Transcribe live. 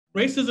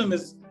Racism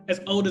is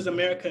as old as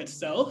America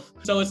itself.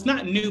 So it's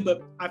not new,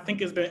 but I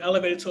think it's been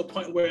elevated to a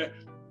point where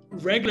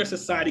regular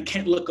society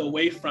can't look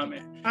away from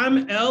it.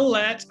 I'm Elle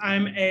Lett.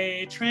 I'm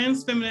a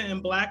trans, feminine,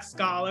 and Black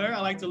scholar. I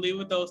like to lead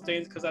with those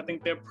things because I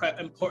think they're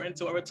important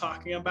to what we're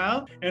talking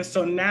about. And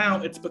so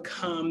now it's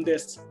become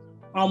this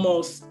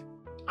almost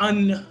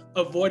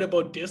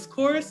unavoidable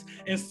discourse,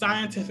 and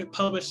scientific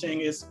publishing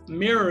is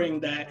mirroring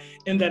that,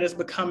 in that it's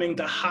becoming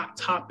the hot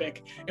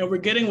topic. And we're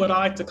getting what I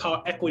like to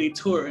call equity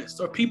tourists,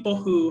 or people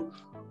who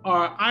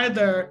are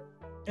either,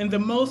 in the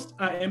most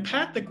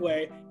empathic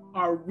way,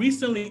 are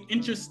recently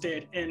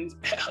interested in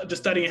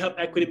studying health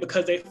equity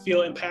because they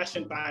feel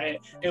impassioned by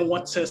it and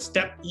want to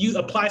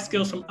apply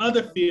skills from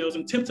other fields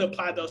and attempt to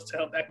apply those to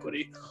health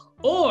equity.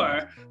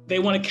 Or they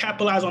want to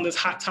capitalize on this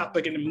hot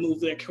topic and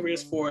move their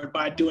careers forward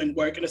by doing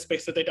work in a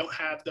space that they don't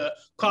have the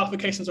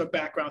qualifications or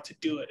background to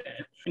do it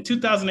in. In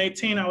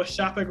 2018, I was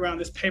shopping around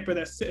this paper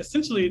that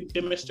essentially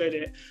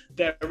demonstrated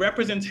that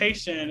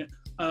representation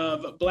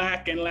of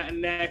Black and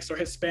Latinx or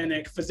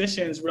Hispanic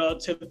physicians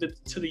relative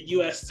to the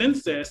US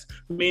Census,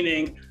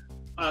 meaning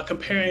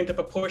comparing the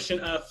proportion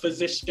of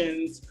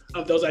physicians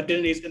of those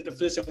identities in the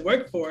physician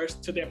workforce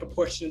to their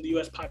proportion in the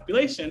US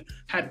population,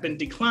 had been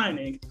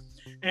declining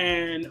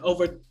and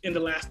in the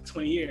last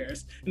 20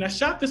 years. And I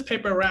shopped this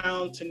paper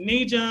around to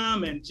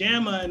NEJM and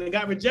JAMA, and it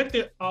got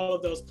rejected all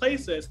of those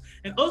places.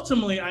 And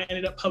ultimately, I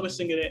ended up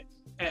publishing it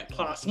at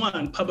PLOS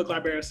One, Public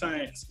Library of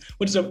Science,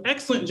 which is an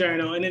excellent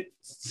journal, and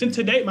it's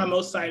to date my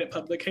most cited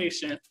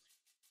publication.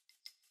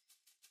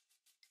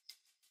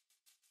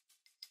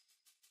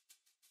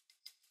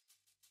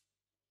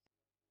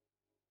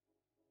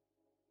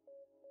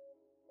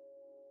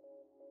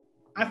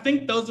 I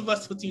think those of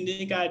us with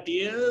unique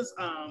ideas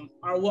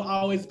will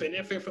always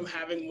benefit from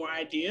having more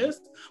ideas.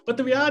 But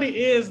the reality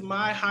is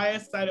my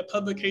highest cited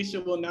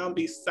publication will now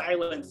be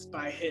silenced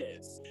by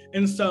his.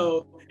 And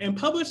so in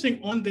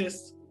publishing on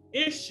this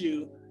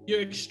issue,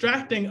 you're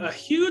extracting a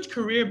huge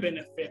career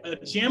benefit, a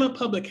JAMA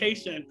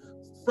publication,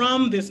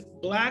 from this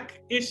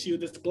Black issue,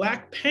 this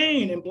Black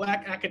pain in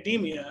Black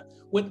academia,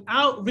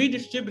 without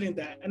redistributing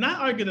that. And I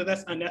argue that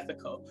that's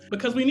unethical,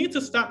 because we need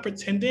to stop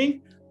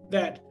pretending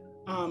that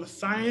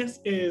science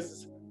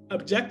is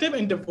objective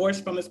and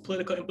divorced from its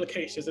political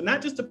implications, and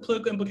not just the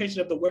political implications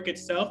of the work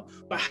itself,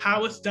 but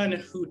how it's done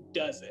and who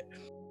does it.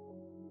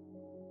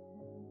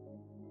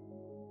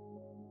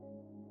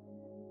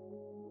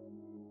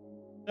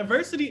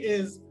 Diversity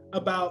is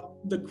about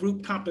the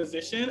group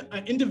composition.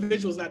 An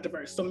individual is not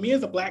diverse. So me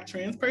as a Black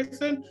trans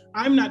person,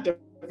 I'm not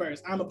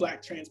diverse. I'm a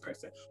Black trans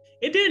person.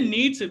 It didn't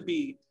need to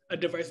be a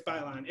diverse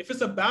byline. If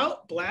it's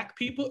about Black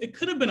people, it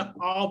could have been an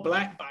all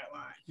Black byline.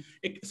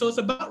 So it's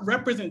about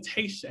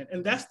representation,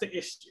 and that's the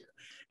issue.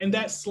 And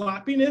that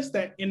sloppiness,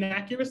 that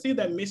inaccuracy,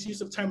 that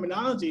misuse of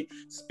terminology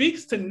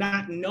speaks to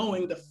not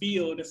knowing the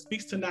field. It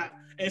speaks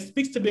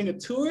to being a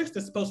tourist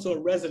as opposed to a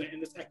resident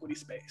in this equity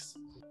space.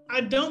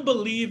 I don't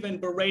believe in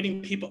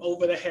berating people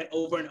over the head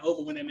over and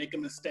over when they make a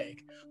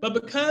mistake. But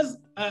because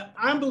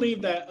I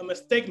believe that a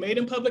mistake made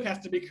in public has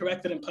to be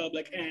corrected in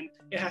public, and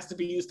it has to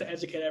be used to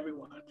educate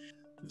everyone.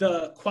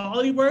 The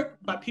quality work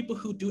by people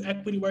who do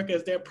equity work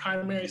as their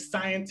primary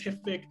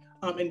scientific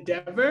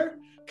endeavor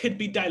could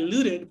be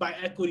diluted by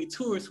equity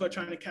tourists who are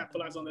trying to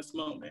capitalize on this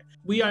moment.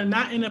 We are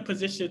not in a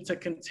position to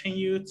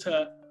continue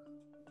to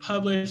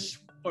publish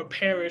or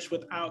perish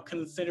without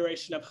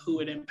consideration of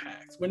who it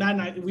impacts.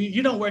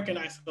 You don't work in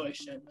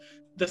isolation.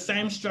 The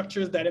same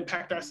structures that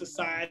impact our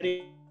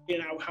society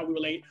and how we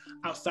relate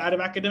outside of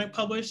academic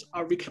publish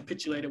are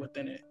recapitulated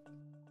within it.